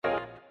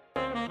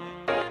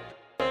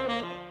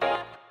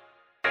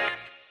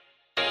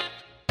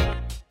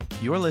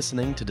You're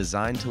listening to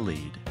Design to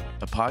Lead,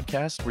 a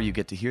podcast where you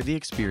get to hear the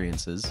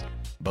experiences,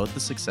 both the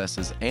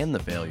successes and the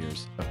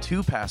failures, of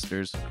two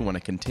pastors who want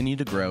to continue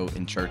to grow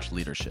in church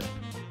leadership.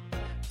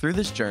 Through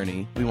this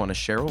journey, we want to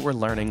share what we're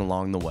learning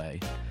along the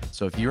way.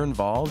 So if you're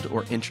involved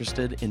or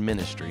interested in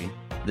ministry,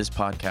 this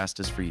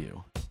podcast is for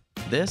you.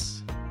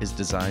 This is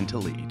Design to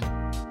Lead.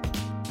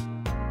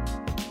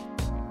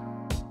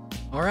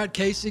 All right,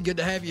 Casey, good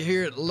to have you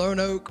here at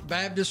Lone Oak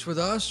Baptist with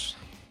us.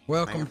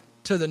 Welcome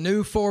to the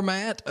new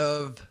format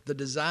of the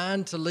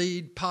Design to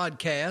Lead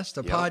podcast,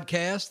 a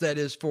podcast that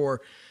is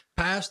for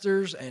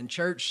pastors and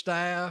church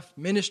staff,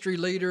 ministry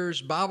leaders,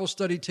 Bible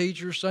study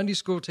teachers, Sunday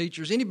school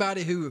teachers,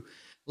 anybody who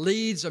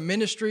leads a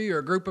ministry or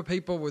a group of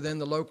people within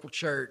the local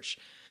church.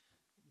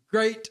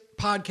 Great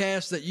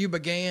podcast that you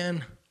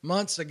began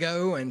months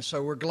ago, and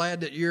so we're glad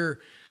that you're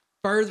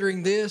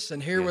furthering this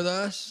and here with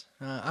us.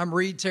 I'm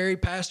Reed Terry,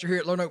 pastor here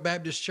at Lone Oak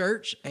Baptist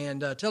Church,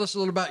 and tell us a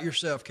little about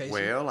yourself, Casey.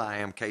 Well, I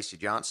am Casey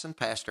Johnson,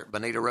 pastor at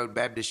Bonita Road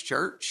Baptist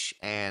Church,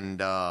 and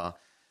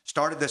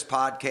started this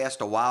podcast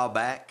a while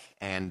back,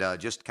 and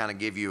just to kind of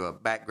give you a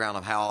background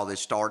of how all this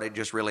started,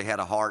 just really had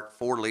a heart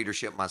for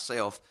leadership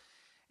myself,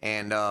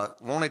 and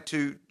wanted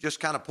to just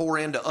kind of pour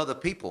into other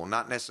people,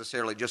 not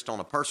necessarily just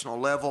on a personal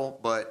level,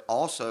 but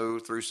also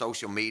through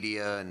social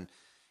media and,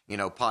 you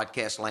know,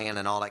 podcast land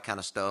and all that kind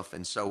of stuff.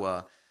 And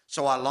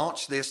so I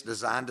launched this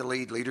Design to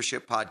Lead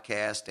leadership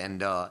podcast,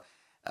 and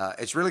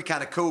it's really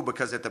kind of cool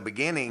because at the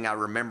beginning, I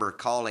remember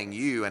calling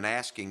you and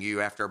asking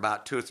you after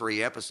about 2 or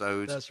 3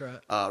 episodes. That's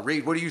right.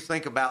 Reed, what do you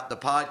think about the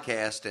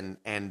podcast?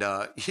 And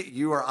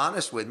you were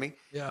honest with me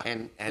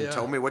and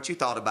told me what you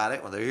thought about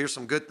it. Well, here's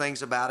some good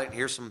things about it, and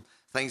here's some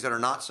things that are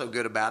not so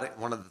good about it.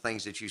 One of the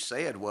things that you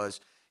said was,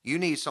 you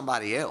need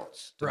somebody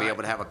else to be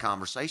able to have a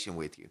conversation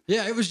with you.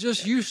 Yeah, it was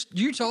just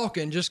you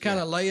talking, just kind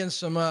of laying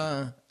some,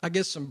 I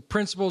guess, some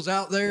principles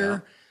out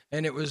there,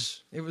 and it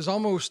was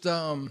almost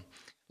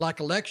like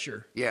a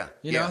lecture. Yeah,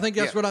 you know, I think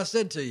that's what I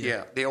said to you.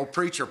 Yeah, the old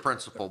preacher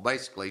principle,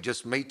 basically,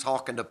 just me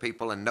talking to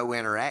people and no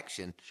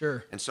interaction.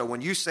 Sure. And so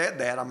when you said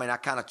that, I mean, I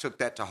kind of took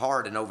that to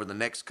heart, and over the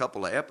next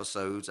couple of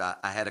episodes, I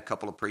had a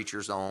couple of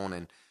preachers on,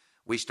 and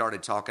we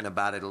started talking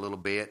about it a little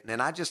bit, and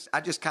then I just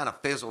kind of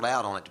fizzled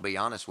out on it, to be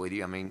honest with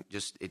you. I mean,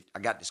 I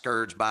got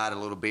discouraged by it a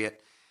little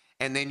bit,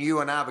 and then you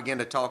and I began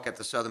to talk at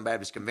the Southern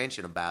Baptist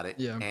Convention about it,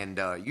 and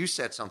you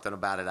said something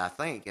about it, I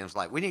think, and it was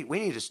like, we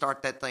need to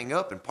start that thing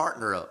up and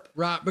partner up.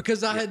 Right,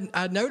 because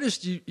I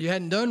noticed you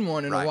hadn't done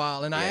one in a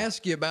while, and I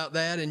asked you about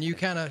that, and you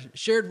kind of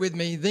shared with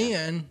me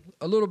then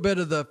a little bit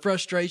of the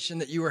frustration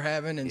that you were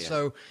having, and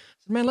so,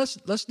 man,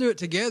 let's do it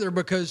together,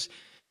 because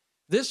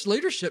this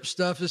leadership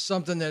stuff is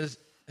something that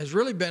has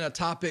really been a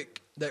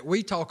topic that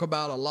we talk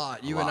about a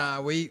lot. You and I,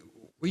 we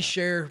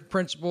share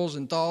principles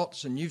and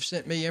thoughts, and you've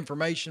sent me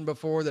information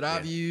before that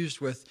I've used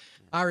with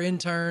our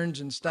interns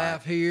and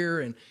staff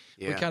here, and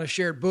we kind of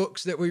shared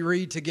books that we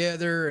read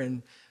together.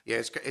 And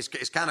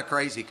it's kind of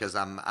crazy because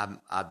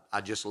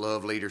I just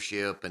love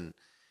leadership and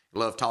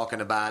love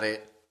talking about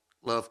it.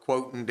 Love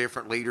quoting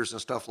different leaders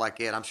and stuff like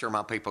that. I'm sure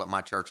my people at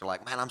my church are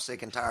like, man, I'm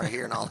sick and tired of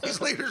hearing all these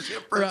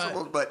leadership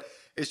principles, but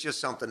it's just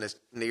something that's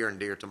near and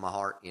dear to my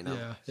heart, you know.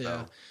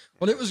 Yeah.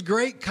 Well, it was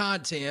great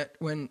content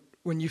when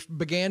you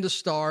began to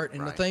start,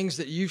 and the things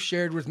that you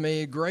shared with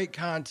me, great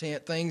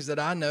content, things that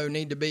I know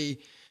need to be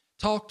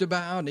talked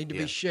about, need to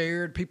be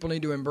shared, people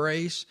need to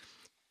embrace.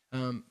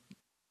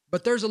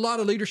 But there's a lot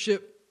of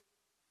leadership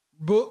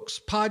books,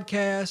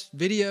 podcasts,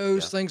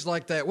 videos, things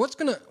like that. What's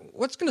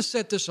gonna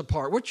set this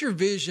apart? What's your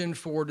vision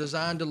for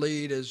Design to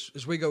Lead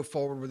as we go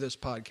forward with this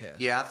podcast?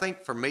 Yeah, I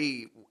think for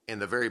me, in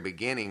the very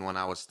beginning, when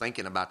I was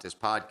thinking about this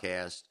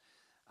podcast,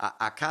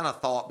 I kind of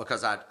thought,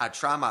 because I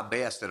try my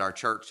best at our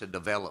church to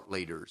develop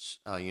leaders.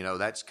 You know,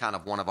 that's kind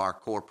of one of our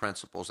core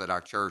principles at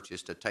our church,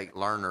 is to take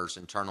learners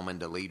and turn them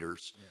into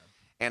leaders. Yeah.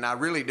 And I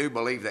really do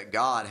believe that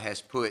God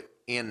has put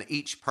in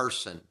each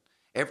person,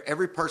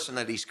 every person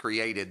that he's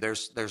created,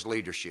 there's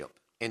leadership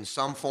in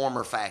some form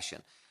or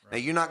fashion. Right. Now,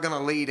 you're not going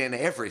to lead in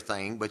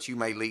everything, but you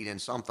may lead in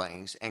some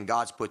things, and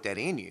God's put that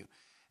in you.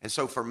 And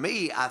so for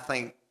me, I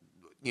think,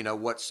 you know,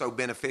 what's so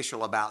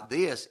beneficial about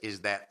this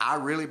is that I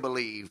really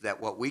believe that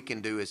what we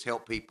can do is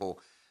help people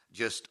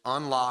just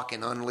unlock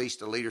and unleash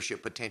the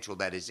leadership potential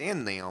that is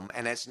in them.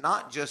 And it's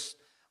not just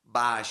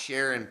by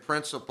sharing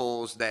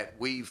principles that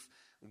we've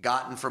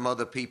gotten from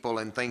other people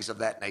and things of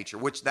that nature,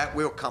 which that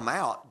will come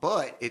out,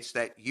 but it's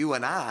that you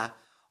and I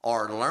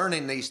are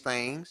learning these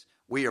things.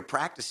 We are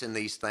practicing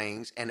these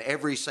things, and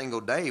every single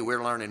day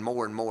we're learning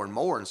more and more and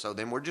more. And so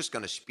then we're just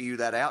going to spew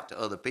that out to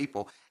other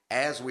people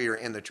as we are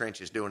in the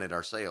trenches doing it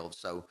ourselves.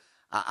 So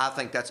I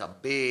think that's a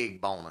big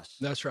bonus.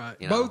 That's right.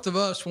 You know? Both of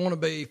us want to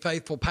be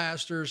faithful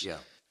pastors,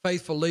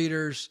 faithful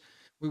leaders.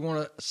 We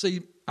want to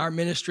see our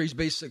ministries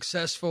be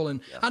successful. And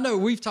I know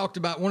we've talked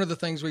about, one of the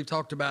things we've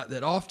talked about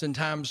that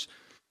oftentimes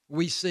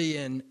we see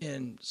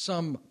in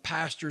some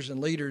pastors and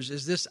leaders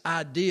is this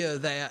idea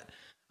that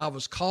I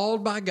was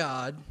called by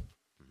God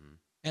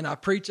and I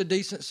preach a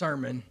decent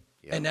sermon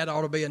and that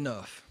ought to be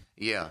enough.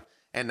 Yeah.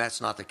 And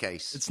that's not the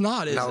case. It's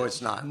not, is it? No,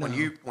 it's not. No.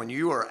 When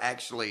you are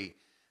actually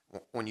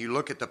when you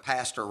look at the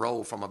pastor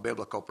role from a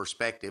biblical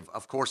perspective,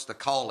 of course, the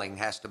calling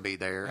has to be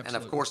there. Absolutely.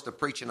 And of course, the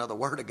preaching of the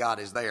word of God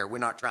is there. We're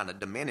not trying to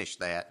diminish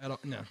that.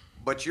 No.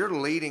 But you're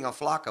leading a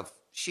flock of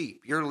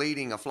sheep. You're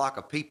leading a flock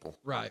of people.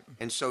 Right.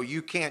 And so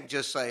you can't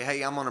just say,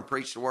 hey, I'm going to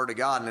preach the word of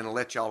God and then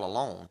let y'all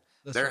alone.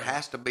 There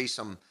has to be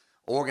some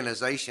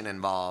organization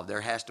involved.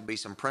 There has to be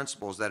some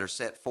principles that are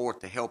set forth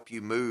to help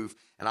you move.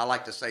 And I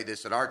like to say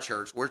this at our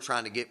church, we're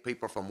trying to get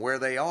people from where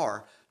they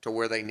are to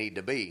where they need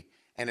to be.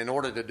 And in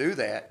order to do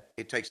that,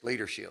 it takes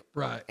leadership.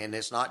 Right. And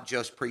it's not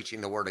just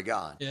preaching the word of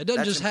God. Yeah, it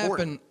doesn't That's just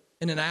important. happen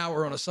in an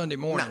hour on a Sunday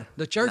morning. No,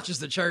 The church is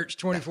the church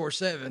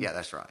 24/7. Yeah,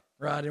 that's right.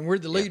 Right, and we're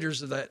the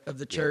leaders of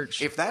the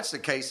church. If that's the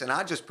case, then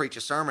I just preach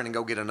a sermon and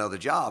go get another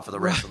job for the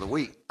rest of the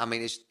week. I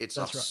mean,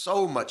 it's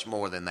so much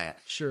more than that.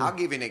 Sure. I'll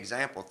give you an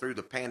example. Through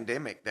the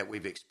pandemic that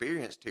we've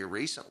experienced here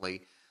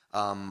recently,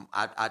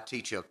 I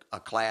teach a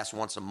class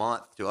once a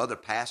month to other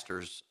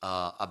pastors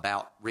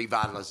about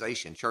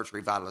revitalization, church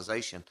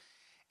revitalization.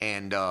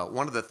 And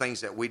one of the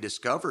things that we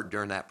discovered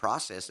during that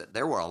process, that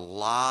there were a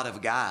lot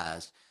of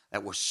guys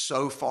that were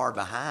so far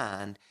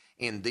behind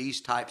in these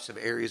types of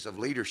areas of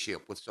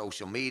leadership with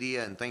social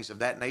media and things of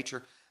that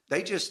nature.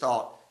 They just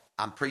thought,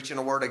 I'm preaching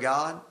the word of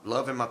God,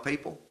 loving my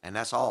people, and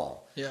that's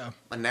all. Yeah.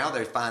 And now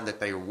they find that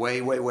they're way,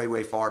 way, way,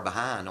 way far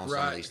behind on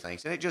some of these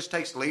things. And it just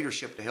takes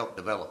leadership to help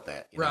develop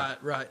that.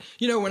 Right.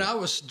 You know, when I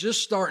was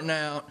just starting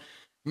out,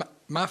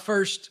 my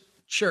first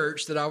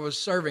church that I was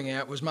serving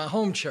at was my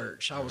home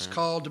church. I was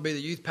called to be the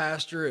youth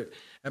pastor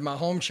at my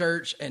home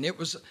church, and it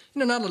was,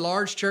 not a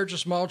large church, a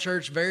small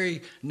church,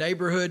 very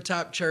neighborhood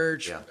type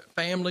church,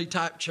 family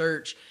type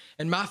church.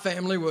 And my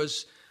family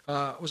was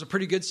a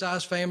pretty good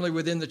sized family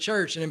within the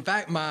church. And in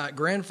fact, my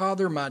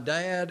grandfather, my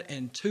dad,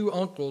 and 2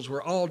 uncles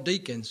were all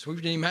deacons. We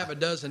didn't even have a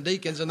dozen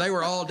deacons, and they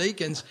were all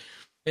deacons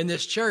in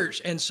this church.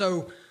 And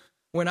so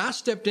when I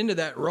stepped into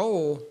that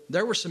role,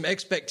 there were some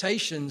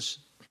expectations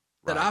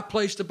that I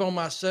placed upon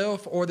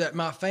myself, or that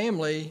my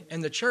family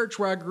and the church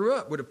where I grew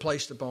up would have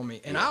placed upon me.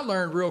 And I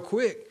learned real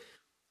quick,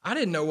 I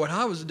didn't know what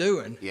I was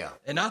doing. Yeah.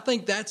 And I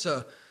think that's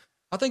a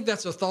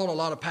thought a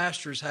lot of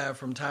pastors have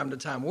from time to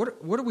time.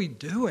 What are we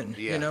doing?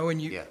 Yeah.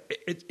 And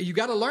you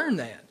got to learn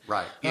that.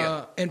 Right.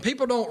 Yeah. And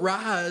people don't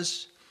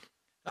rise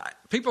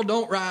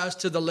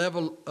to the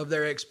level of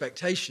their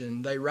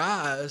expectation. They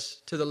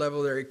rise to the level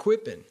of their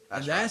equipping.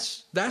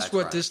 That's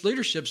what this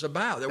leadership's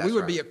about, that we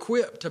would be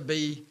equipped to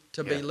be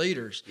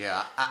leaders.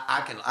 Yeah,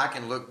 I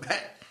can look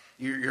back.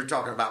 You're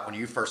talking about when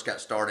you first got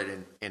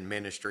started in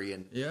ministry,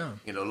 and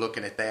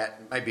looking at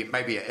that,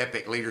 maybe an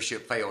epic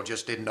leadership fail,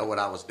 just didn't know what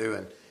I was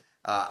doing.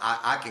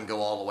 I can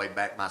go all the way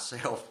back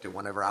myself to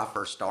whenever I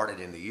first started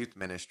in the youth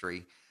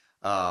ministry.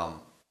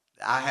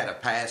 I had a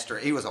pastor.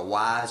 He was a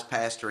wise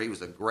pastor. He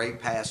was a great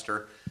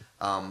pastor.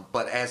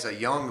 But as a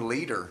young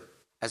leader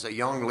and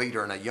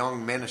a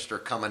young minister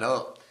coming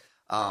up,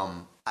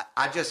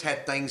 I just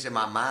had things in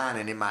my mind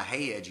and in my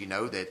head,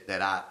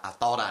 that I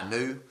thought I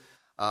knew.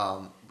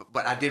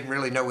 But I didn't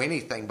really know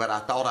anything, but I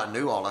thought I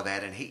knew all of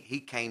that. And he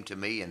came to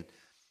me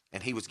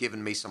and he was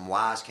giving me some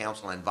wise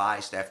counsel and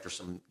advice after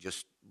some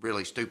just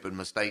really stupid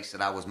mistakes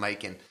that I was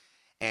making.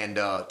 And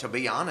to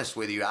be honest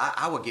with you,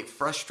 I would get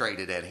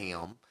frustrated at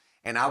him.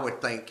 And I would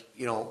think,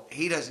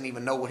 he doesn't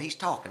even know what he's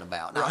talking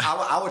about. Now,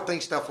 I would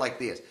think stuff like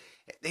this.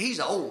 He's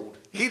old.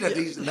 He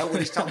doesn't even know what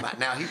he's talking about.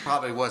 Now, he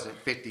probably wasn't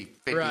 50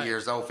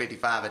 years old,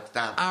 55 at the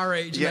time. Our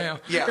age now.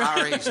 Yeah,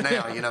 our age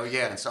now,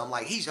 And so I'm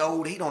like, he's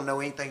old. He don't know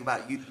anything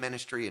about youth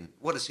ministry. And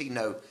what does he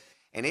know?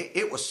 And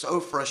it was so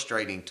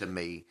frustrating to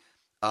me.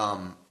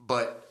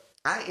 But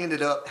I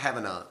ended up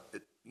having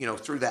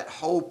through that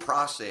whole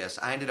process,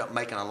 I ended up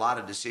making a lot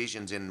of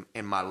decisions in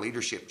my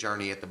leadership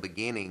journey at the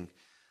beginning,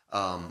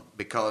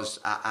 because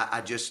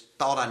I just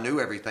thought I knew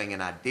everything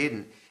and I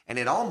didn't. And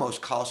it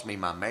almost cost me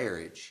my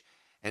marriage.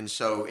 And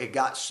so it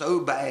got so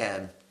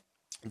bad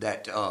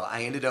that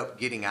I ended up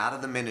getting out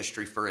of the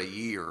ministry for a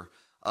year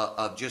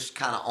of just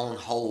kind of on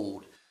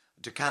hold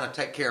to kind of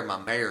take care of my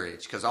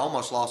marriage, because I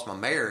almost lost my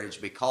marriage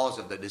because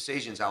of the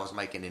decisions I was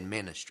making in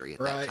ministry at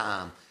that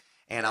time.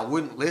 And I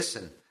wouldn't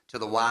listen to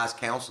the wise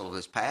counsel of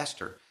this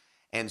pastor.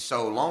 And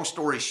so long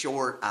story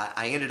short,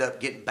 I ended up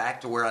getting back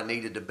to where I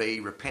needed to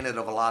be, repented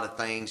of a lot of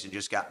things, and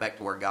just got back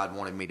to where God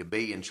wanted me to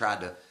be, and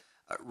tried to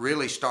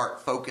really start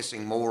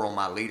focusing more on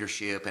my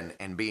leadership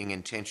and being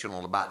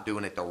intentional about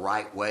doing it the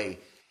right way.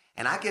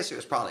 And I guess it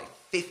was probably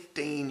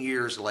 15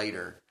 years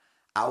later,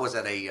 I was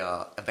at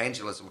a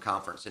evangelism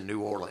conference in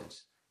New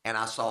Orleans, and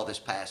I saw this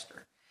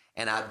pastor,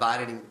 and I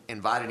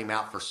invited him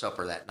out for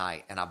supper that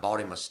night, and I bought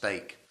him a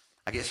steak.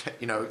 I guess,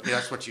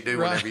 that's what you do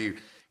whenever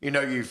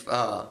you've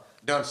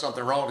done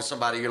something wrong to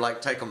somebody, you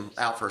take them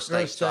out for a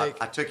steak. So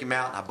I took him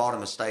out and I bought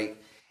him a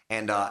steak,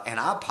 and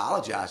I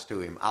apologized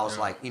to him. I was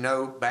like,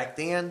 back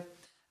then,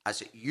 I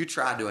said, you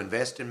tried to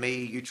invest in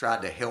me. You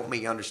tried to help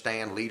me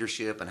understand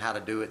leadership and how to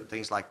do it and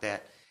things like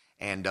that.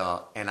 And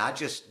I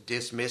just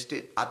dismissed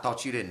it. I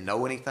thought you didn't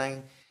know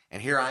anything.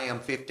 And here I am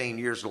 15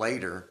 years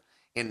later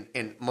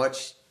in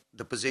much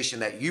the position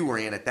that you were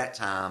in at that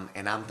time.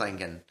 And I'm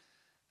thinking,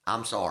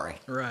 I'm sorry,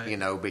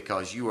 right.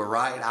 Because you were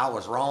right. I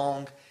was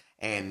wrong.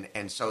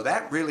 And so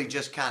that really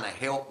just kind of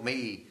helped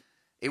me.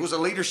 It was a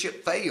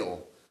leadership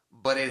fail,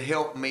 but it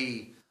helped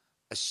me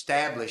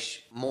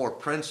establish more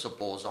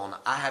principles on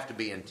I have to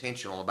be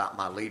intentional about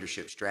my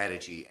leadership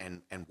strategy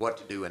and what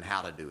to do and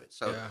how to do it.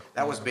 So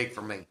that was big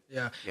for me.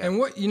 Yeah. And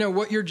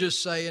what you're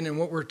just saying and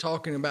what we're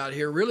talking about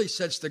here really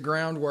sets the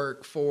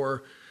groundwork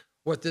for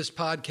what this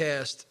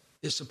podcast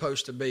is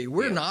supposed to be.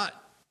 We're not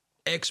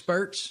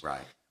experts.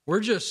 Right. We're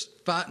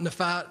just fighting the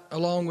fight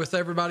along with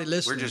everybody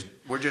listening.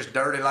 We're just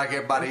dirty like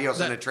everybody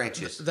else in the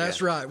trenches.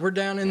 That's right. We're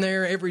down in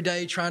there every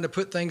day trying to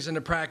put things into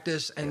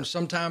practice, and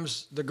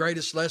sometimes the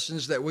greatest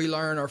lessons that we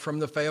learn are from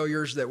the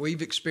failures that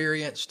we've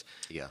experienced.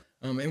 Yeah.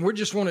 And we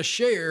just want to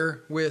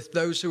share with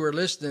those who are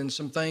listening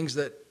some things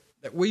that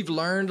we've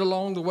learned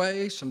along the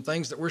way, some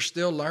things that we're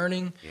still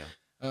learning,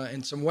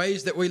 and some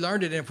ways that we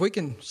learned it. And if we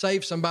can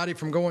save somebody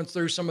from going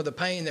through some of the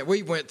pain that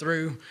we went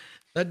through,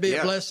 that'd be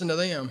a blessing to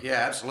them. Yeah,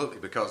 absolutely.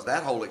 Because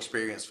that whole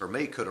experience for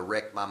me could have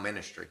wrecked my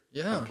ministry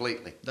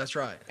completely. That's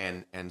right.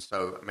 And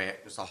so, I mean,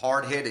 it was a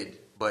hard-headed,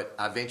 but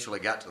I eventually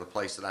got to the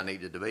place that I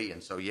needed to be.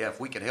 And so, if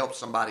we could help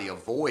somebody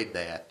avoid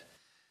that,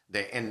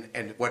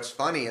 and what's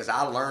funny is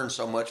I learned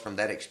so much from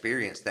that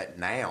experience that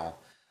now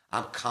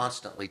I'm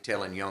constantly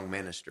telling young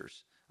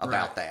ministers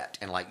about that.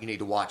 And like, you need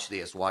to watch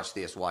this, watch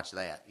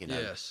that, you know?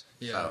 Yes.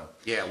 Yeah.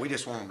 So, we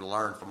just want them to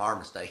learn from our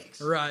mistakes.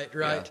 Right.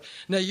 Yeah.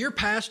 Now, you're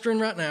pastoring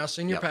right now,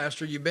 senior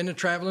pastor. You've been a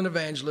traveling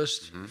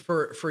evangelist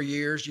for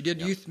years. You did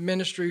youth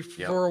ministry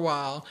for a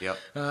while. Yep.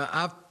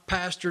 I've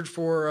pastored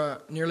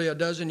for nearly a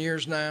dozen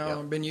years now.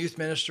 I've been youth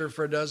minister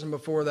for a dozen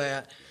before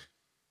that.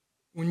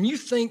 When you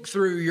think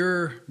through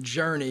your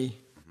journey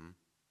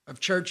of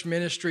church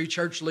ministry,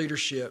 church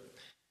leadership,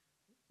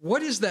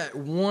 what is that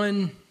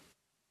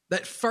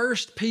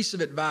first piece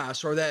of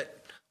advice or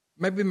that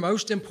maybe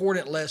most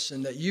important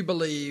lesson that you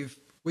believe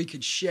we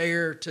could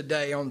share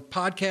today on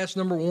podcast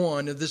number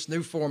 1 of this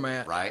new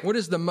format? Right. What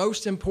is the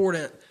most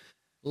important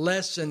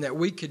lesson that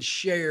we could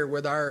share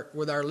with our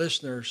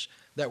listeners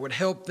that would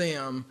help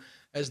them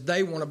as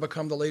they want to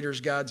become the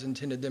leaders God's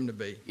intended them to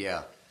be?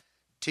 Yeah.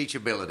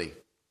 Teachability.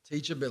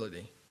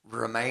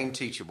 Remain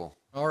teachable.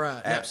 All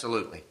right.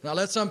 Absolutely. Now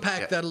let's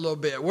unpack that a little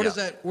bit. What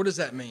does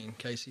that mean,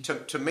 Casey?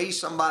 To me,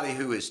 somebody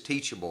who is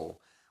teachable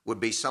would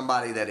be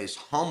somebody that is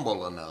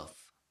humble enough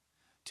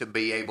to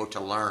be able to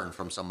learn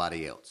from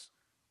somebody else.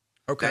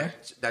 Okay.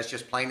 That's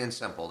just plain and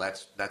simple.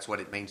 That's what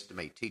it means to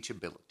me,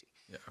 teachability.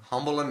 Yeah.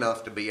 Humble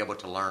enough to be able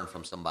to learn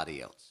from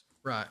somebody else.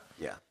 Right.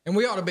 Yeah. And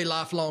we ought to be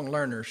lifelong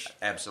learners.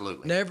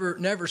 Absolutely.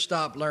 Never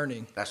stop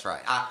learning. That's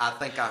right. I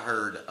think I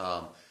heard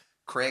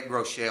Craig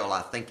Rochelle,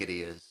 I think it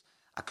is.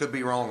 I could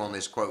be wrong on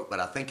this quote, but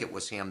I think it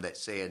was him that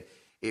said,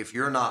 if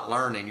you're not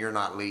learning, you're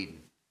not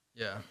leading.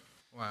 Yeah.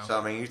 Wow. So,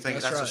 I mean, you think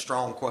that's right. a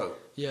strong quote.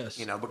 Yes.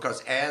 You know,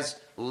 because as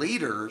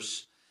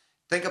leaders,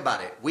 think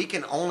about it. We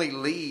can only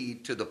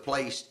lead to the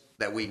place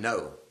that we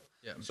know.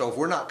 Yeah. So if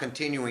we're not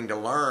continuing to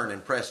learn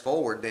and press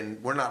forward, then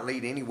we're not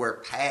leading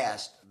anywhere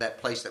past that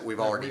place that we've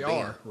already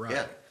been. Right.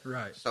 Yeah.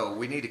 Right. So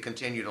we need to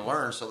continue to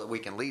learn so that we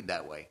can lead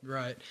that way.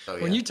 Right. So,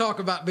 When you talk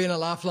about being a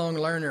lifelong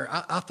learner,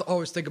 I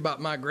always think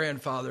about my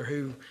grandfather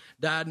who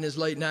died in his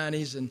late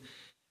 90s, and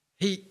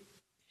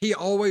he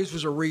always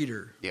was a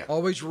reader. Yeah.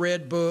 Always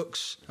read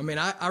books. I mean,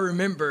 I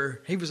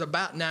remember he was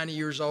about 90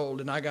 years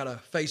old, and I got a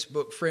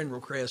Facebook friend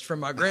request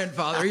from my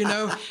grandfather. You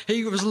know,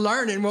 he was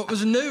learning what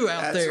was new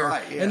out there.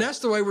 Right, yeah. And that's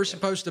the way we're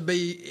supposed to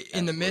be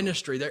in the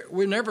ministry.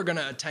 We're never going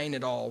to attain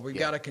it all. We've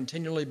got to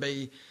continually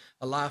be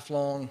a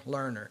lifelong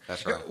learner.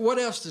 That's right. What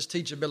else does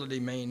teachability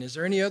mean? Is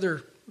there any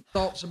other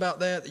thoughts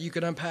about that you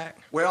could unpack?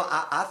 Well,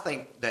 I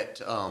think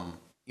that,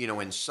 you know,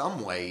 in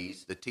some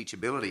ways, the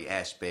teachability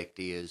aspect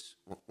is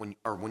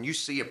when you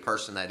see a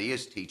person that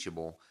is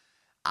teachable,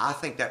 I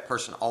think that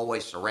person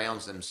always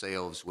surrounds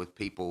themselves with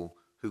people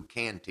who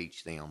can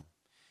teach them.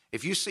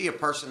 If you see a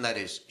person that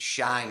is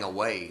shying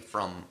away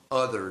from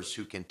others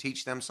who can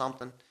teach them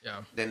something,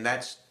 then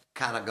that's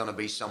kind of going to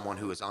be someone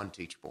who is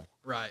unteachable.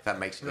 Right. If that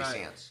makes any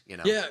sense, you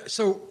know? Yeah.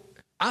 So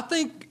I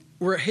think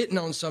we're hitting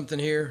on something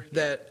here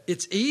that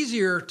it's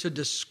easier to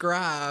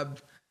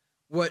describe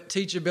what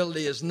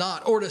teachability is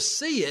not, or to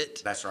see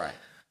it. That's right.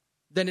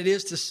 Than it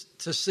is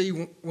to see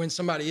when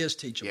somebody is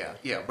teachable.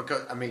 Yeah.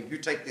 Because I mean, you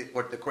take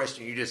the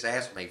question you just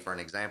asked me for an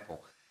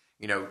example.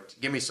 You know,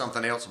 give me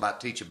something else about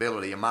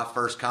teachability, and my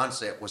first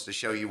concept was to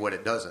show you what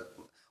it doesn't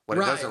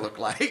look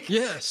like.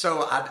 Yes.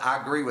 So I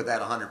agree with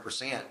that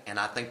 100%, and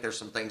I think there's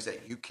some things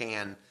that you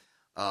can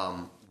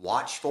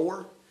watch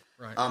for.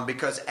 Right.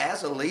 Because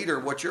as a leader,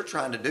 what you're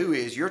trying to do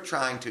is you're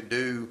trying to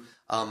do,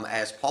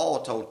 as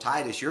Paul told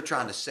Titus, you're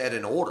trying to set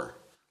in order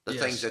the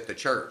things at the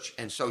church.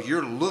 And so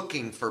you're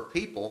looking for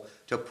people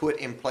to put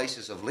in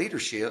places of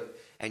leadership,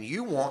 and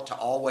you want to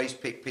always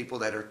pick people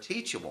that are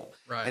teachable.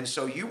 Right. And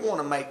so you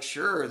want to make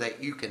sure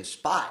that you can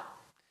spot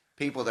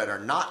people that are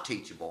not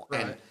teachable.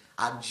 Right. And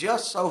I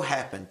just so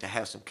happen to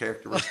have some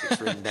characteristics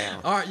written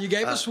down. All right, you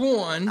gave us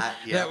one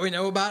that we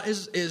know about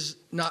is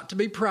not to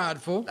be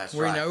prideful. That's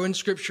we right. know in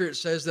Scripture it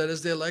says that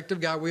as the elect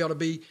of God, we ought to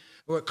be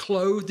Well,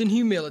 clothed in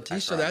humility.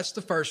 That's so right. that's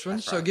the first one.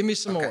 That's So right. give me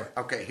some Okay. more.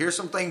 Okay, here's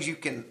some things you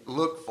can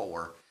look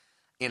for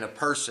in a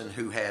person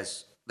who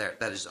has that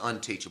is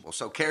unteachable.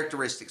 So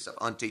characteristics of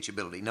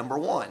unteachability. Number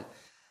one,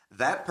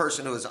 that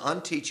person who is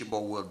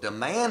unteachable will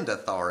demand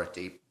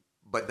authority,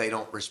 but they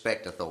don't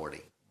respect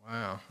authority.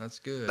 Wow, that's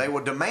good. They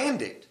will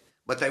demand it,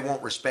 but they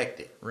won't respect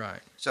it. Right.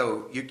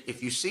 So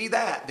if you see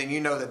that, then you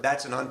know that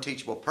that's an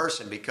unteachable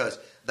person, because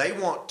they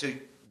want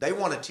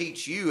to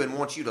teach you and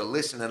want you to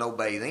listen and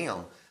obey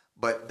them,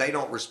 but they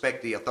don't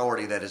respect the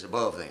authority that is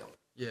above them.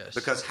 Yes.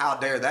 Because how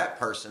dare that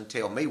person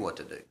tell me what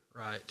to do?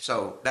 Right.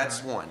 So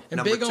that's one. And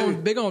Number two,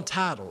 big on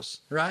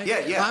titles, right?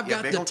 Yeah. I've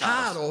got big the on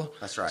titles. title.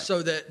 That's right.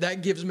 So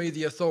that gives me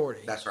the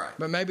authority. That's right.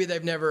 But maybe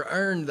they've never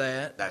earned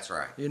that. That's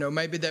right.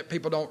 Maybe that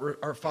people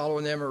are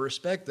following them or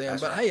respect them.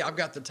 That's but right. hey, I've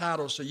got the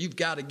title, so you've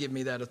got to give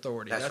me that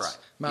authority. That's right.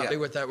 Might Yeah. be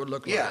what that would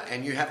look like. Yeah,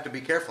 and you have to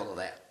be careful of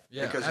that.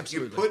 Yeah, because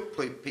absolutely. if you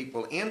put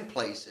people in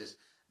places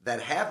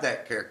that have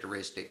that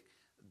characteristic,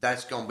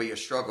 that's going to be a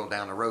struggle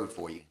down the road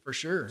for you. For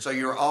sure. So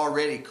you're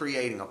already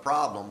creating a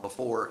problem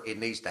before it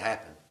needs to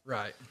happen.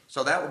 Right.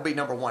 So that would be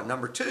number one.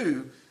 Number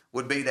two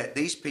would be that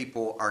these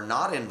people are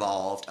not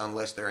involved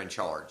unless they're in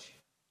charge.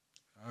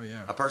 Oh,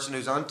 yeah. A person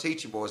who's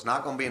unteachable is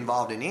not going to be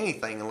involved in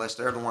anything unless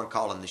they're the one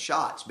calling the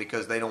shots,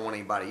 because they don't want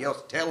anybody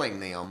else telling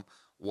them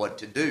what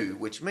to do,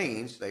 which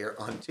means they are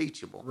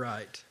unteachable.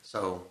 Right.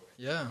 So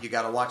Yeah. you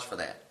got to watch for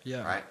that.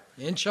 Yeah. Right?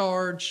 In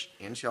charge.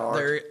 In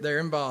charge. They're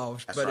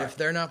involved. That's but right. if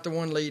they're not the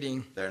one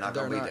leading, They're not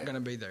going to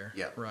be there.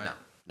 Yeah. Right.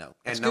 No. And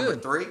That's number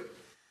good. three,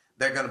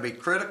 they're going to be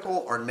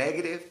critical or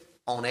negative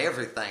on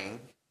everything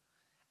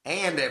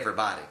and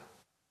everybody.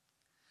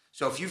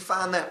 So if you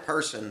find that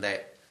person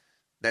that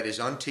is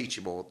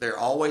unteachable, they're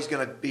always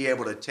going to be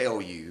able to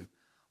tell you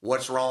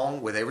what's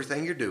wrong with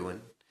everything you're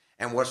doing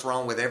and what's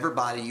wrong with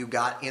everybody you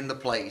got in the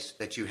place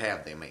that you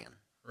have them in.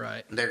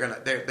 Right.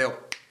 They'll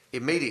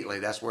immediately,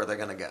 that's where they're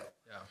going to go.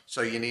 Yeah.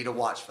 So you need to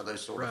watch for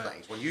those sort of Right.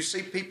 things. When you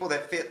see people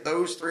that fit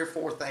those 3 or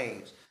 4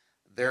 things,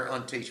 they're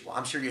unteachable.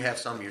 I'm sure you have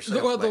some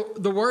yourself. Well,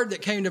 but the word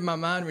that came to my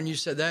mind when you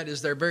said that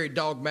is they're very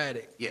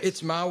dogmatic. Yes.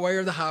 It's my way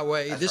or the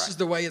highway. That's This right. is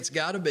the way it's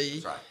got to be.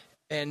 That's right.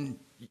 And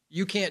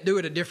you can't do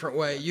it a different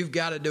way. You've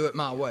got to do it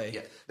my way.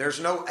 Yeah. There's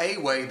no a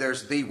way,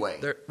 there's the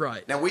way.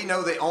 Right. Now, we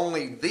know that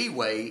only the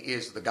way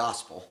is the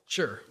gospel.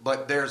 Sure.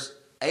 But there's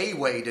a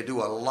way to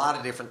do a lot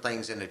of different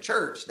things in the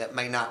church that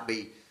may not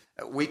be.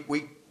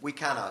 We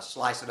kind of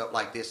slice it up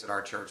like this at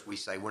our church. We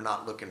say we're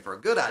not looking for a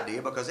good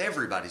idea because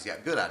everybody's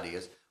got good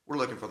ideas. We're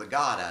looking for the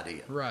God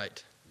idea.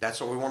 Right. That's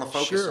what we want to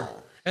focus Sure.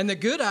 on. And the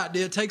good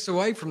idea takes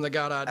away from the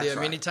God idea That's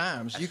right. many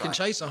times. That's You can right.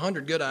 chase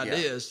 100 good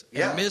ideas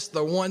Yeah. and miss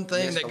the one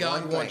thing Miss that the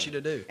God one wants thing.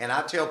 you to do. And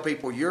I tell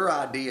people, your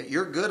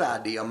good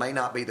idea may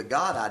not be the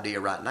God idea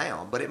right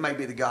now, but it may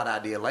be the God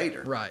idea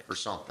later. Right. For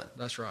something.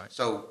 That's right.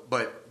 So,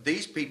 but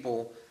these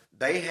people,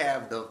 they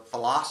have the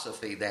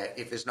philosophy that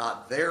if it's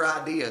not their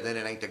idea, then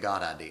it ain't the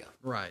God idea.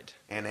 Right.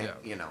 And Yeah.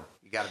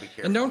 you got to be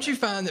careful. And don't on you that.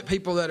 find that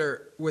people that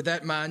are with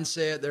that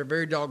mindset, they're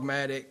very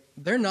dogmatic,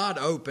 they're not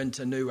open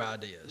to new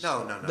ideas.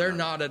 No. They're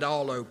not at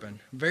all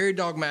open. Very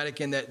dogmatic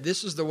in that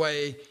this is the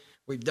way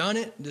we've done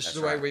it, this is That's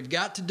the way right. we've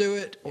got to do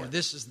it, or Yeah.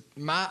 this is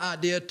my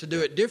idea to do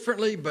it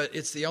differently, but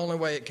it's the only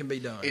way it can be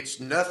done. It's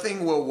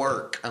nothing will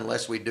work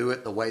unless we do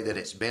it the way that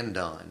it's been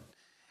done.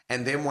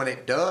 And then when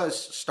it does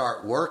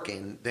start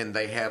working, then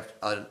they have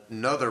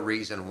another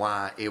reason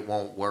why it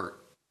won't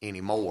work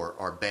anymore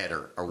or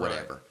better or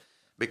whatever,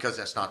 because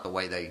that's not the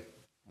way they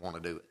want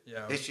to do it.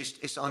 Yeah.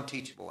 It's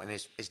unteachable and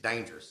it's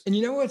dangerous. And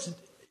you know what's,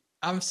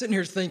 I'm sitting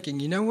here thinking,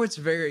 you know what's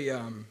very,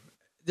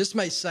 this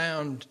may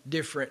sound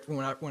different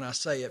when I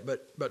say it,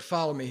 but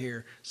follow me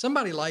here.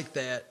 Somebody like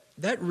that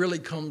really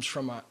comes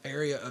from an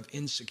area of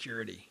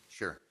insecurity.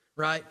 Sure.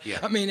 Right? Yeah.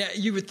 I mean,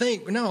 you would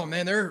think, no,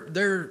 man,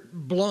 they're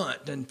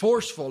blunt and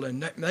forceful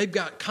and they've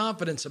got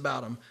confidence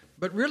about them.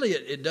 But really,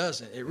 it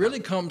doesn't. It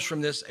really comes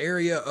from this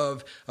area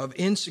of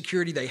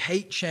insecurity. They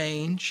hate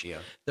change. Yeah.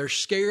 They're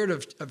scared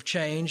of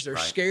change. They're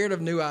Right. scared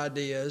of new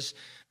ideas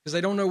because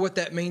they don't know what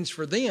that means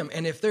for them.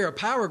 And if they're a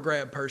power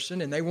grab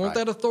person and they want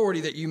Right. that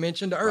authority that you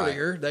mentioned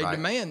earlier, they Right.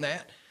 demand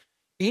that.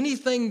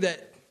 Anything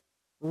that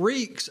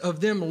reeks of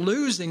them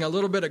losing a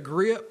little bit of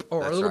grip or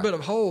a That's little right. bit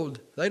of hold,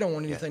 they don't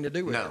want anything to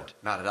do with No, it.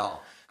 not at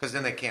all. Because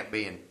then they can't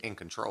be in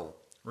control.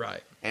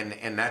 Right.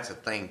 And that's a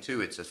thing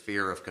too. It's a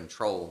fear of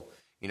control.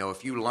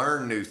 If you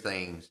learn new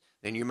things,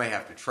 then you may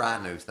have to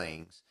try new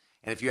things.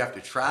 And if you have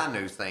to try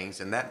new things,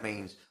 then that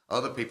means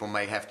other people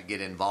may have to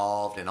get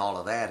involved and all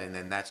of that, and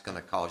then that's going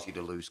to cause you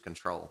to lose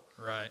control.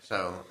 Right.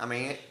 So, I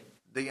mean,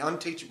 the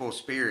unteachable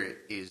spirit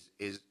is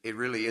it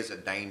really is a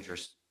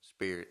dangerous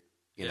spirit,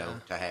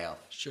 to have.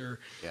 Sure.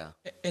 Yeah.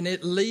 And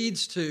it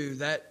leads to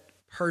that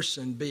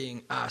person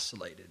being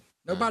isolated.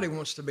 Nobody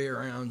wants to be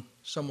around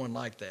someone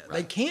like that. They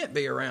Right. can't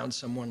be around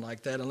someone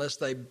like that unless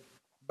they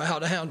bow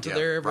down to Yeah,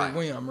 their every right.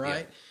 whim,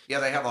 right? Yeah,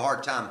 they have a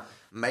hard time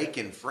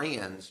making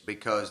friends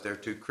because they're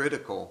too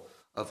critical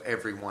of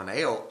everyone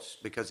else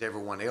because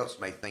everyone else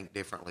may think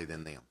differently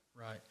than them.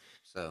 Right.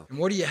 So, and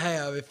what do you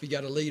have if you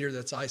got a leader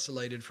that's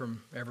isolated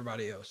from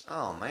everybody else?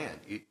 oh man,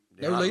 you're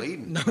No not lead-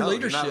 leading. no You're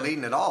leadership. not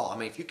leading at all. I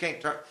mean, if you can't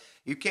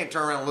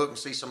turn around and look and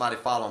see somebody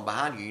following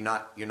behind you,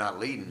 you're not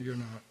leading. You're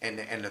not. And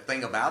the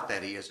thing about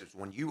that is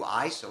when you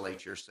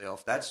isolate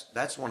yourself,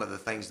 that's one of the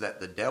things that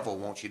the devil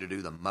wants you to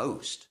do the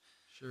most.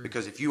 Sure.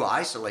 Because if you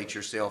isolate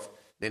yourself,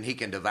 then he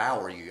can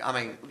devour you. I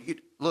mean,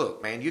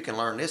 look, man, you can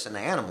learn this in the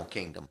animal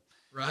kingdom.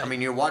 Right. I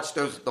mean, you watch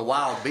the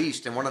wild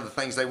beast, and one of the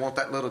things they want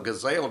that little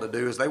gazelle to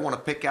do is they want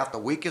to pick out the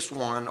weakest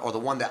one or the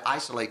one that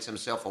isolates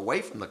himself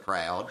away from the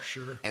crowd.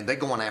 Sure. And they're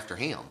going after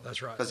him.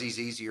 That's right. Because he's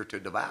easier to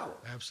devour.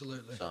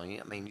 Absolutely. So,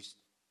 yeah, I mean,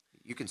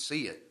 you can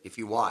see it. If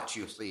you watch,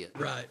 you'll see it.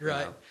 Right, you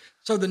right. know?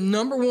 So the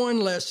number one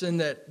lesson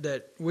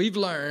that we've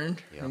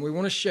learned Yeah. and we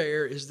want to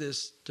share is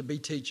this: to be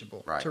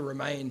teachable, Right. to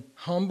remain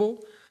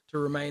humble, to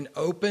remain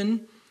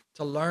open,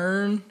 to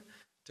learn,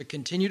 to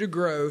continue to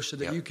grow so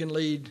that Yep. you can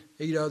lead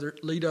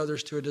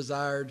others to a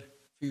desired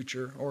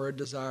future or a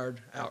desired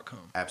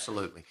outcome.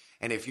 Absolutely.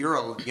 And if you're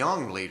a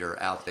young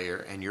leader out there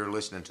and you're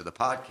listening to the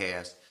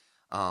podcast,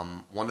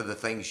 one of the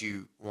things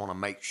you want to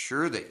make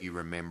sure that you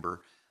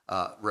remember,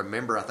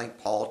 I think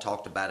Paul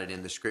talked about it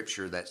in the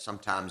scripture, that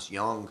sometimes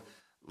young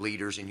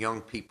leaders and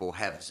young people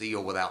have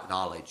zeal without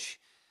knowledge.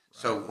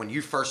 So when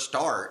you first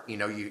start,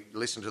 you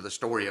listen to the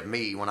story of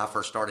me when I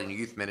first started in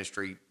youth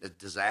ministry,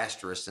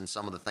 disastrous in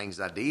some of the things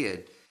I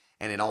did,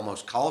 and it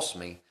almost cost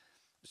me.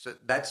 So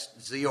that's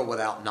zeal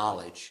without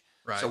knowledge.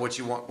 Right. So what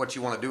you want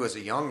to do as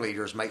a young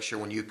leader is make sure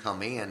when you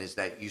come in is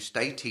that you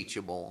stay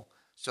teachable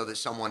so that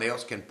someone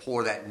else can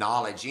pour that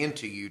knowledge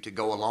into you to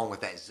go along with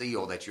that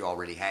zeal that you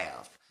already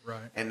have. Right.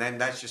 And then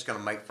that's just going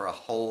to make for a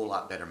whole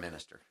lot better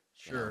minister.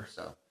 Sure.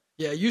 So.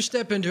 Yeah, you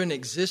step into an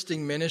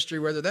existing ministry,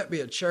 whether that be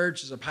a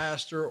church as a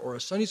pastor or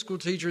a Sunday school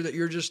teacher that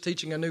you're just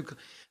teaching a new.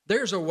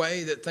 There's a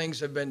way that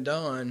things have been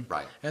done,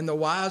 Right. And the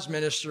wise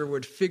minister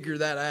would figure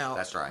that out.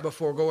 That's right.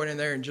 Before going in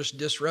there and just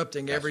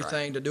disrupting That's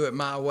everything right. to do it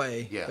my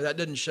way. Yeah. But that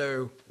doesn't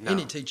show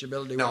any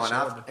teachability No,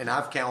 whatsoever. and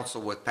I've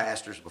counseled with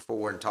pastors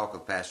before and talked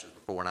with pastors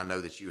before, and I know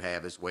that you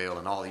have as well.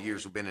 And all the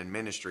years we've been in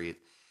ministry,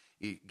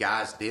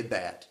 guys did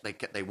that.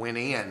 They went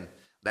in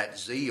that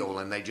zeal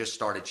and they just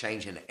started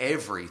changing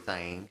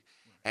everything,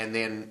 and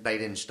then they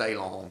didn't stay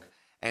long.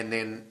 And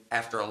then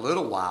after a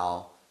little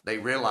while, they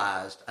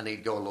realized I need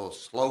to go a little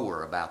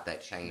slower about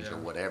that change or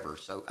whatever.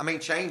 So, I mean,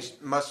 change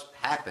must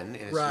happen,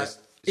 and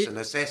it's a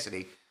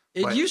necessity.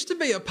 It used to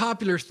be a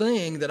popular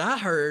thing that I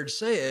heard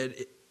said,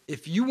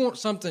 if you want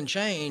something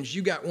changed,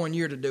 you got 1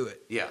 year to do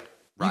it. Yeah.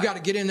 You Right. got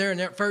to get in there in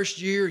that first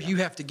year. You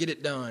have to get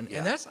it done.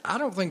 Yeah. And I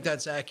don't think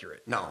that's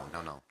accurate. No.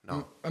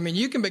 I mean,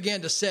 you can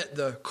begin to set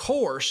the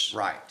course,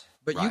 Right.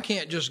 but you right.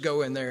 can't just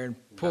go in there and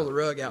pull the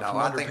rug out No, from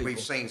I under think people. we've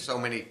seen so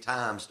many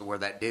times to where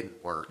that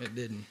didn't work. It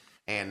didn't.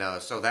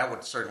 And so that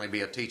would certainly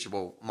be a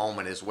teachable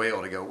moment as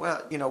well to go,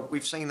 well,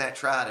 we've seen that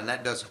tried and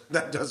that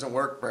doesn't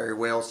work very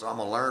well, so I'm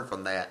going to learn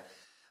from that.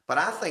 But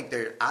I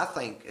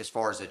think as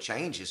far as the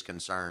change is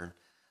concerned,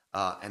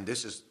 and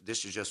this is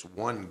just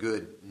one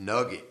good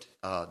nugget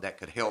that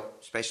could help,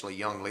 especially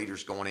young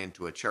leaders going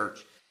into a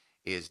church,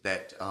 is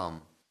that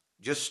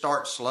just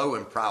start slow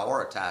and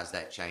prioritize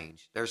that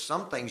change. There's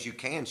some things you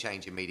can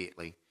change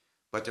immediately,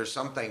 but there's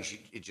some things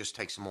it just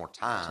takes some more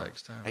time. It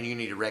takes time. And you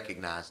need to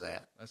recognize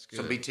that. That's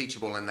So good. be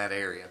teachable in that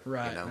area.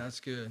 Right, that's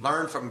good.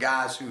 Learn from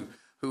guys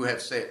who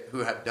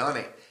have done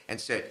it and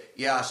said,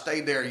 yeah, I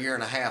stayed there a year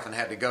and a half and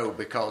had to go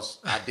because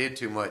I did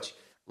too much.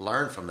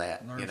 Learn from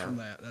that. Learn from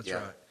that. That's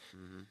Yeah. right.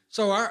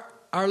 So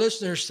our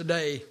listeners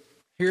today,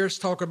 hear us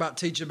talk about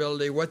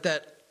teachability, what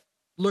that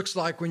looks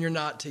like when you're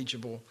not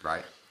teachable.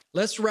 Right.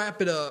 Let's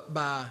wrap it up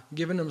by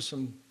giving them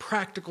some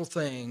practical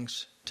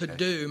things to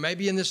do,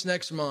 maybe in this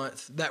next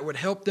month, that would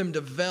help them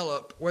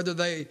develop, whether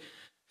they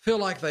feel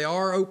like they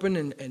are open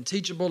and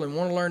teachable and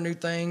want to learn new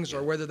things,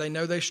 or whether they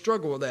know they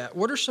struggle with that.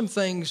 What are some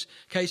things,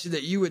 Casey,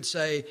 that you would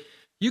say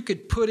you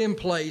could put in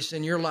place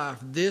in your life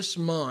this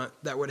month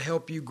that would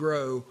help you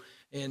grow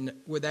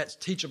with that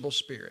teachable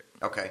spirit?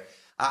 Okay.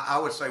 I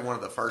would say one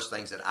of the first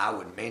things that I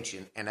would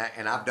mention, and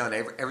I've done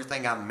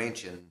everything I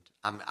mentioned,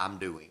 I'm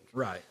doing.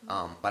 Right.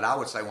 But I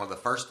would say one of the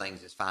first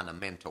things is find a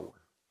mentor.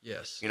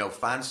 Yes.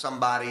 Find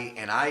somebody,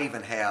 and I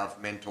even have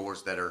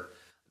mentors that are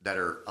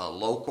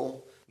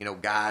local.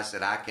 Guys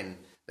that I can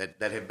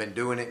that have been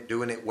doing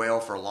it well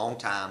for a long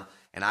time,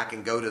 and I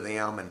can go to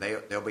them and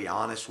they'll be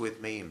honest with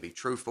me and be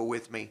truthful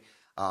with me.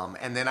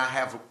 And then I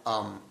have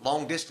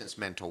long distance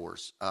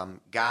mentors,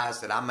 guys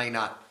that I may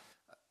not.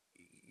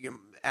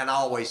 And I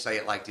always say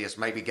it like this: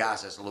 maybe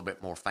guys that's a little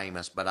bit more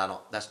famous, but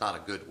that's not a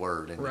good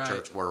word in the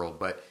church world.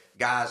 But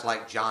guys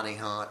like Johnny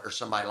Hunt or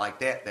somebody like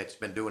that's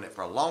been doing it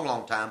for a long,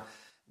 long time,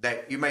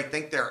 that you may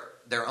think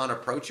they're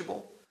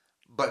unapproachable,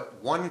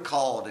 but one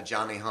call to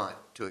Johnny Hunt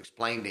to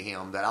explain to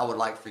him that I would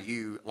like for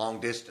you long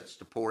distance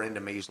to pour into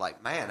me is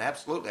like, man,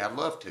 absolutely, I'd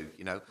love to,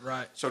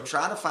 Right. So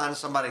try to find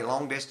somebody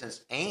long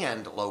distance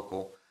and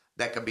local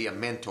that could be a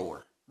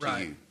mentor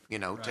to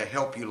you, to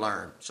help you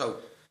learn. So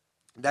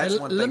that's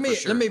one thing for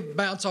sure. Let me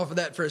bounce off of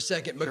that for a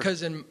second,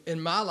 because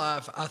in my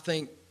life, I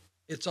think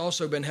it's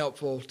also been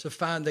helpful to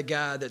find the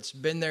guy that's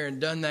been there and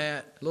done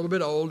that, a little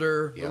bit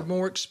older, a little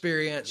more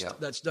experienced,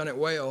 that's done it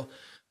well,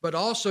 but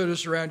also to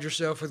surround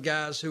yourself with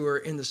guys who are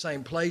in the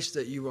same place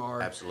that you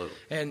are. Absolutely.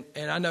 And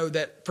I know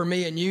that for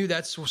me and you,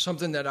 that's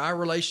something that our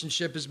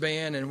relationship has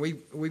been, and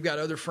we've got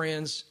other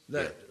friends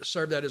that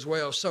serve that as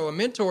well. So a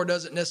mentor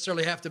doesn't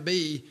necessarily have to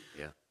be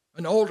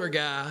an older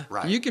guy.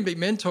 Right. You can be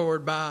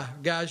mentored by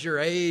guys your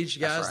age,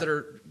 guys that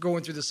are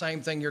going through the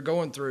same thing you're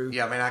going through.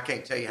 Yeah, I mean, I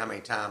can't tell you how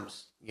many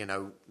times,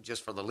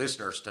 just for the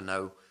listeners to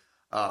know,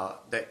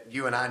 that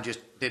you and I just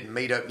didn't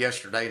meet up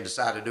yesterday and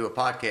decide to do a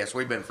podcast.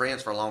 We've been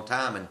friends for a long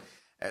time, and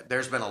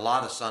there's been a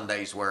lot of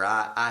Sundays where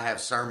I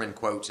have sermon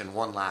quotes and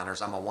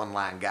one-liners. I'm a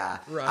one-line guy.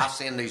 Right. I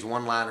send these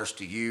one-liners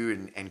to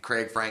you and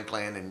Craig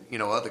Franklin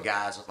and, other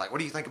guys. It's like, what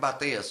do you think about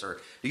this?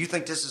 Or do you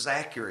think this is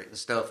accurate and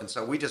stuff? And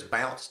so we just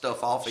bounce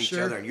stuff off each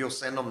other, and you'll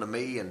send them to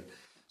me. And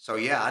so,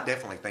 I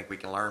definitely think we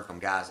can learn from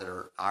guys that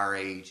are our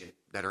age and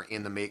that are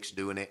in the mix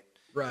doing it.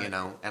 Right.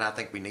 And I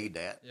think we need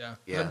that.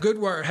 Yeah. A good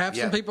word. Have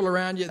some people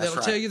around you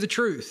that'll tell you the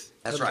truth.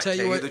 That's that'll right. Tell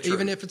you what,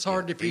 even if it's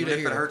hard for you to hear.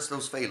 Even if it hurts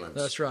those feelings.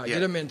 That's right.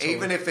 Get a mentor.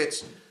 Even if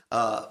it's,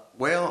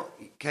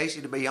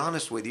 Casey, to be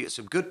honest with you, it's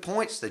some good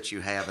points that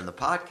you have in the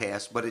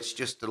podcast, but it's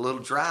just a little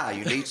dry.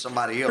 You need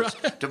somebody else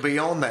to be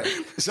on there.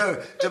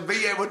 So to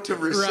be able to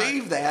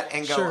receive that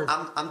and go,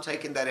 I'm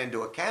taking that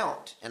into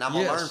account, and I'm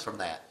going to learn from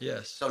that.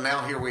 Yes. So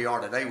now here we are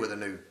today with a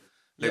new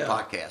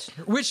podcast.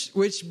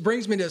 Which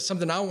brings me to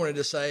something I wanted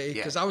to say,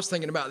 because I was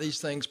thinking about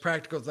these things,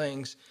 practical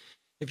things.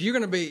 If you're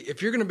going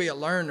to be a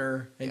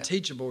learner and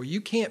teachable,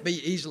 you can't be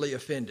easily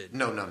offended.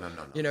 No.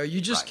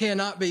 You just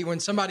cannot be. When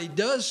somebody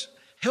does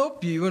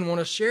help you and want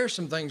to share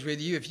some things with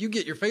you, if you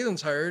get your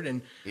feelings hurt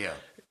and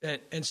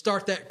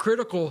start that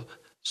critical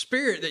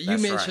spirit that you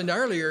mentioned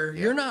earlier,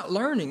 you're not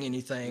learning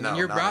anything, and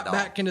you're right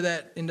back into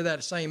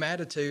that same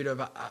attitude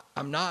of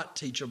I'm not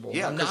teachable.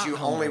 Yeah, because you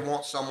only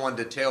want someone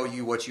to tell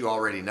you what you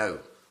already know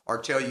or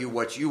tell you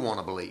what you want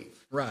to believe.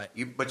 Right.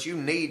 But you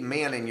need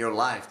men in your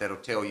life that'll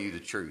tell you the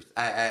truth.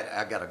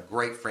 I got a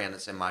great friend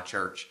that's in my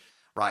church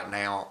right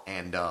now,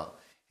 and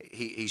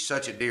he's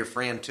such a dear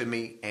friend to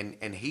me,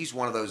 and he's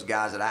one of those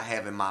guys that I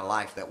have in my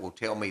life that will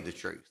tell me the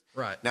truth.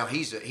 Right. Now,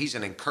 he's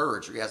an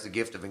encourager. He has the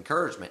gift of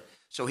encouragement,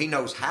 so he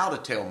knows how to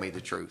tell me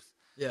the truth.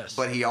 Yes.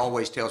 But he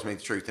always tells me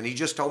the truth, and he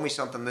just told me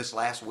something this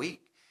last week.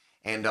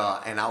 And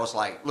I was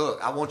like,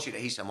 look, I want you to,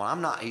 he said, well, I'm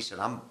not, he said,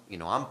 I'm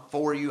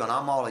for you and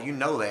I'm all, you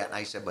know that. And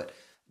I said, but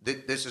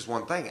this is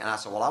one thing. And I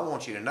said, well, I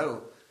want you to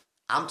know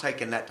I'm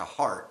taking that to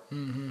heart,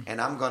 and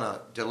I'm going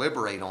to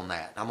deliberate on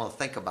that. I'm going to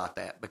think about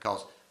that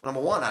because, number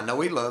one, I know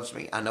he loves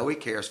me. I know he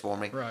cares for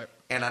me. Right.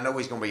 And I know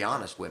he's going to be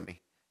honest with me.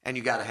 And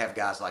you got to have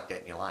guys like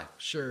that in your life.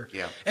 Sure.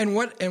 Yeah. And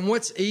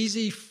what's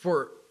easy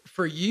for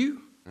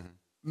you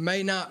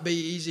may not be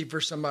easy for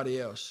somebody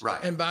else.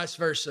 Right. And vice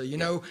versa. You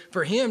know,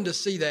 for him to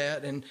see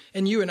that, and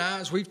you and I,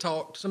 as we've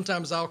talked,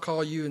 sometimes I'll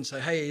call you and say,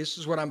 hey, this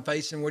is what I'm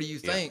facing. What do you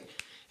think?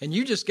 And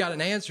you just got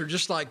an answer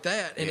just like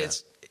that. And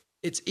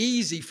it's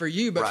easy for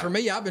you. But for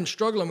me, I've been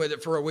struggling with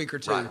it for a week or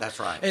two. Right.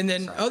 That's right. And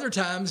then other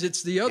times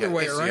it's the other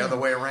way around. It's the other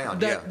way around.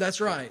 That's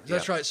right.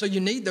 That's right. So you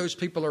need those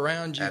people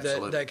around you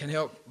that can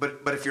help.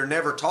 But if you're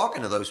never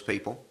talking to those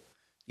people,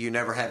 you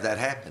never have that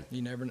happen.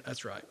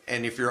 That's right.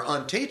 And if you're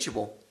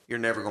unteachable, you're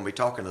never going to be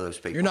talking to those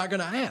people. You're not going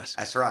to ask.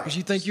 That's right. Because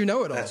you think you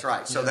know it all. That's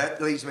right. So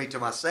that leads me to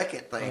my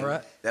second thing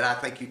that I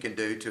think you can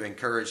do to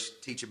encourage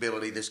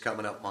teachability this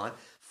coming up month.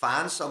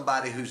 Find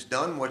somebody who's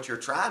done what you're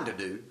trying to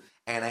do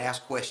and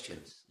ask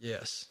questions.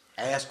 Yes.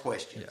 Ask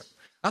questions. Yeah.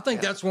 I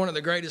think that's one of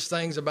the greatest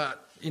things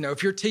about,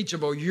 if you're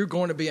teachable, you're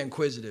going to be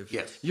inquisitive.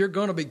 Yes. You're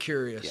going to be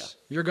curious.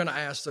 You're going to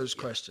ask those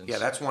questions. Yeah,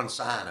 that's one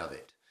sign of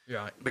it.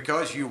 Right.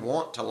 Because you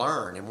want to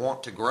learn and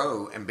want to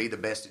grow and be the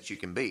best that you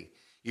can be.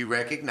 You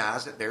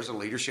recognize that there's a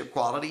leadership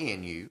quality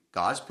in you.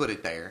 God's put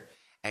it there,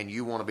 and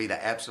you want to be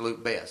the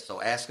absolute best. So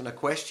asking a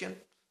question,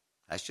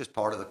 that's just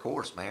part of the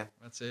course, man.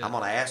 That's it. I'm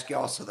going to ask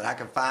y'all so that I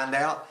can find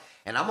out,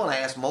 and I'm going to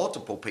ask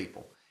multiple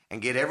people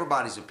and get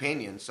everybody's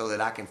opinion so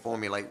that I can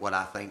formulate what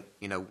I think,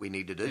 we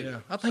need to do. Yeah,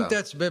 I think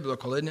that's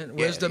biblical, isn't it?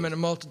 Wisdom in a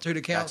multitude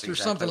of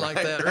counselors, something like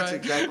that, right? That's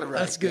exactly right.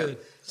 That's good.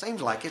 Yeah.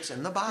 Seems like it's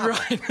in the Bible.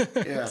 Right.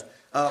 Yeah.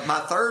 My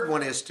third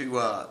one is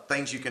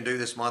things you can do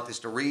this month is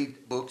to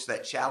read books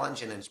that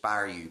challenge and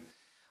inspire you.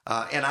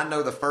 And I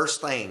know the first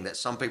thing that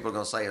some people are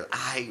going to say is, I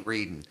hate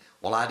reading.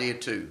 Well, I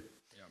did too.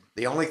 Yeah.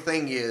 The only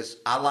thing is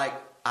I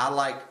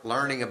like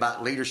learning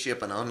about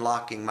leadership and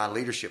unlocking my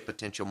leadership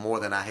potential more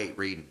than I hate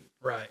reading.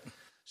 Right.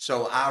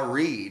 So I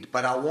read,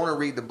 but I want to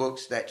read the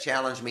books that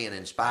challenge me and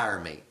inspire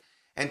me.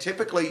 And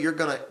typically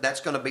that's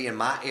going to be in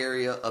my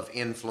area of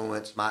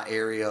influence, my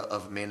area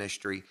of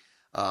ministry,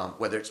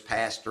 whether it's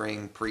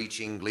pastoring,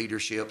 preaching,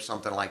 leadership,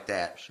 something like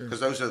that. Because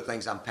those are the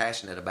things I'm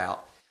passionate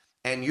about.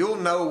 And you'll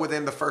know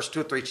within the first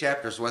 2 or 3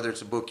 chapters whether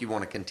it's a book you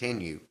want to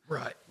continue.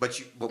 Right. But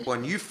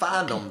when you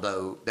find them,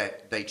 though,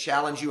 that they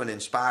challenge you and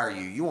inspire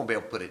you, you won't be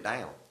able to put it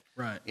down.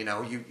 Right.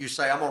 You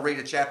say, I'm going to read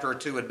a chapter or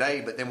 2 a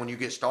day, but then when you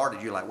get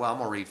started, you're like, well, I'm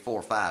going to read 4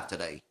 or 5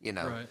 today,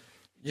 Right.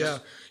 Yeah,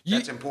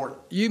 That's important.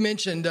 You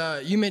mentioned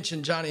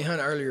Johnny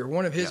Hunt earlier.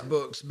 One of his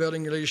books,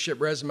 Building Your Leadership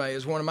Resume,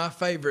 is one of my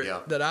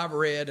favorite that I've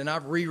read, and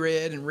I've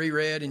reread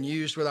and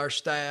used with our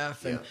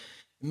staff and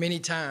many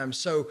times.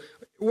 So,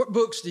 what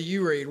books do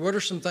you read? What are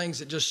some things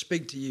that just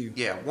speak to you?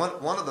 Yeah,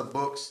 one of the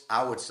books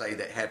I would say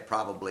that had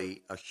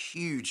probably a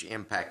huge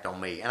impact on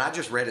me, and I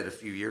just read it a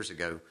few years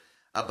ago,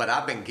 but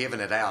I've been giving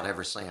it out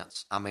ever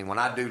since. I mean, when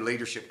I do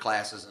leadership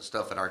classes and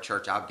stuff at our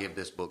church, I'll give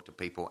this book to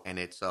people, and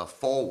it's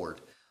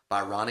Forward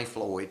by Ronnie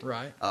Floyd.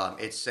 Right.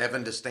 It's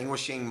 7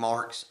 Distinguishing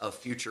Marks of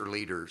Future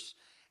Leaders.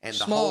 And the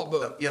small whole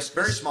book. Yes,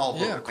 very small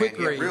book. Yeah, quick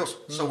read.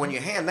 So when you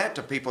hand that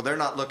to people, they're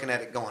not looking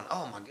at it going,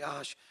 oh my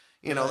gosh,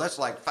 that's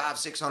like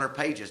 500-600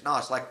 pages. No,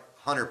 it's like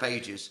 100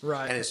 pages.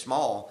 Right. And it's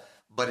small,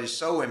 but it's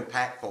so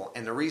impactful.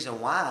 And the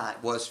reason why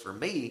it was for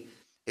me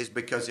is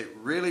because it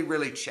really,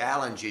 really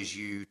challenges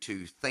you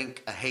to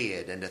think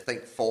ahead and to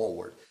think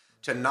forward,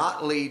 to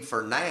not lead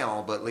for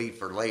now, but lead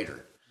for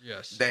later.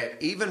 Yes.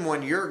 That even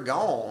when you're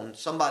gone,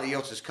 somebody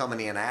else is coming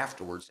in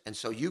afterwards. And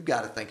so you've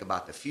got to think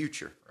about the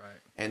future. Right.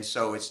 And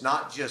so it's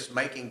not just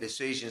making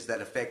decisions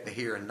that affect the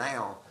here and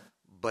now,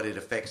 but it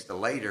affects the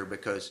later,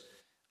 because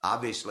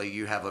obviously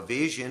you have a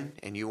vision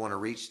and you want to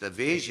reach the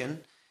vision.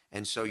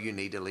 And so you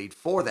need to lead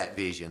for that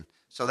vision.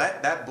 So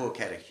that book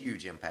had a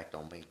huge impact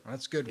on me.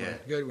 That's a good one.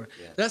 Good one.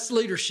 Yeah. That's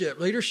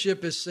leadership.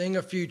 Leadership is seeing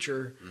a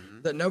future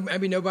that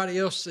maybe nobody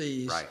else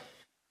sees, Right.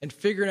 and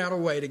figuring out a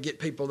way to get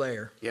people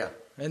there. Yeah.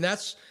 And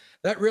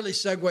that really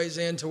segues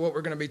into what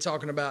we're going to be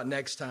talking about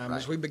next time,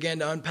 as we begin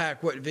to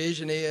unpack what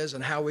vision is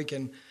and how we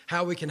can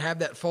have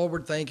that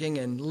forward thinking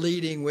and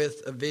leading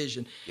with a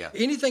vision. Yeah.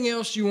 Anything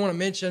else you want to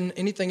mention?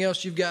 Anything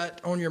else you've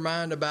got on your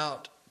mind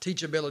about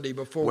teachability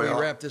before we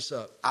wrap this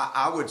up?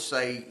 I would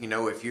say,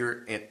 if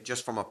you're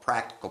just from a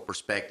practical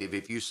perspective,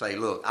 if you say,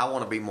 look, I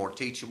want to be more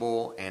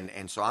teachable,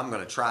 and so I'm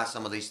going to try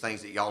some of these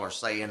things that y'all are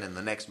saying in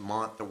the next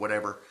month or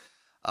whatever.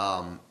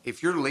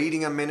 If you're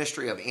leading a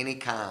ministry of any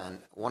kind,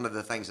 one of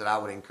the things that I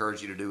would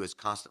encourage you to do is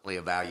constantly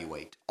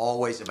evaluate.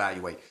 Always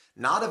evaluate.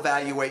 Not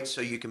evaluate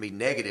so you can be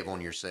negative on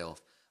yourself,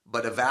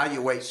 but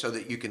evaluate so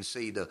that you can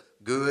see the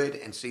good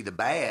and see the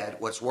bad,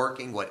 what's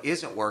working, what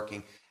isn't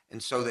working,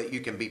 and so that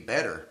you can be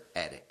better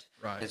at it.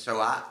 Right. And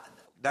so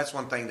that's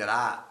one thing that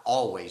I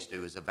always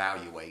do is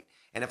evaluate.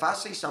 And if I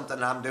see something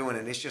that I'm doing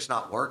and it's just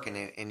not working,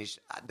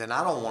 then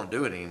I don't want to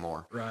do it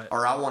anymore. Right.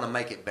 Or I want to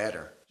make it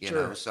better. You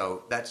Sure. know,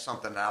 so that's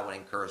something that I would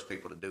encourage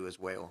people to do as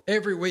well.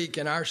 Every week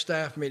in our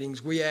staff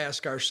meetings, we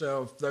ask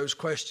ourselves those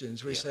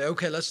questions. We say,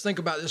 okay, let's think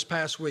about this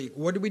past week.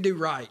 What did we do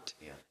right?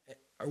 Yeah.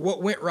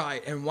 What went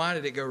right and why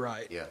did it go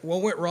right? Yeah.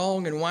 What went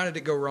wrong and why did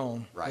it go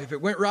wrong? Right. If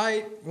it went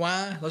right,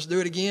 why? Let's do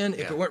it again.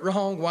 If it went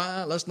wrong,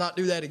 why? Let's not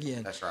do that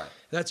again. That's right.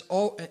 That's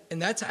all, and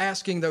that's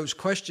asking those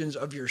questions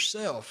of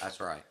yourself.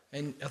 That's right.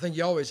 And I think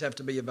you always have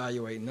to be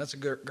evaluating. That's a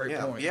great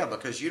point. Yeah,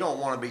 because you don't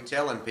want to be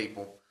telling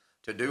people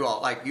to do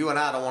like you and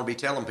I don't want to be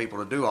telling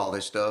people to do all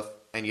this stuff,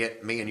 and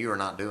yet me and you are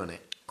not doing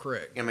it.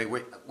 Correct. I mean,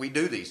 we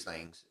do these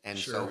things, and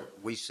so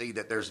we see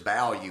that there's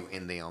value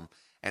in them,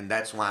 and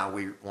that's why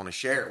we want to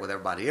share it with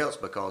everybody else,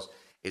 because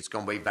it's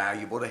going to be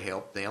valuable to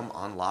help them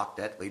unlock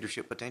that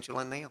leadership potential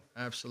in them.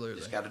 Absolutely.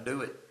 Just got to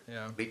do it.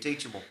 Yeah. Be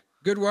teachable.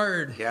 Good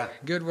word. Yeah.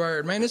 Good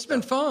word. Man, it's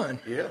been fun.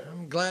 Yeah.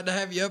 I'm glad to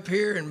have you up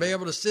here and be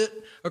able to sit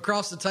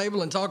across the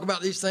table and talk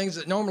about these things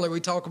that normally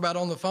we talk about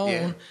on the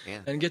phone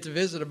and get to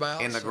visit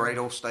about. In the great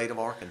old state of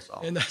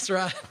Arkansas. And that's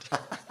right.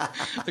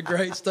 The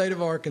great state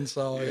of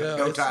Arkansas. Yeah.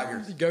 Go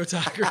Tigers. Go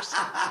Tigers.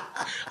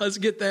 Let's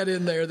get that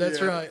in there.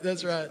 That's right.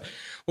 That's right.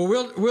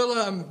 Well,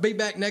 we'll be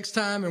back next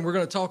time, and we're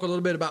going to talk a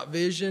little bit about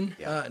vision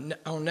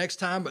on next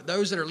time. But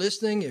those that are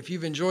listening, if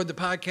you've enjoyed the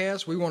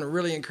podcast, we want to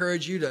really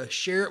encourage you to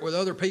share it with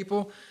other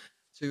people,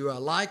 to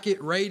like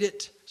it, rate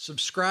it,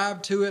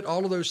 subscribe to it,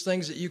 all of those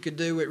things that you could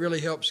do. It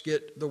really helps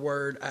get the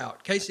word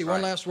out. Casey,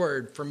 one last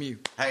word from you.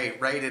 Hey,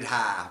 rate it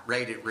high,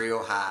 rate it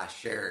real high,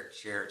 share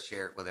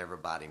it with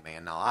everybody,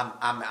 man. No,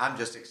 I'm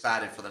just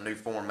excited for the new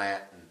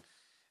format and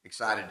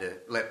excited to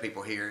let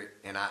people hear it,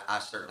 and I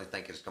certainly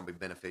think it's going to be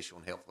beneficial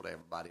and helpful to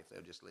everybody if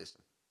they'll just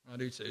listen. I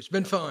do too. It's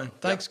been fun.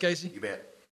 Thanks, Casey. You bet.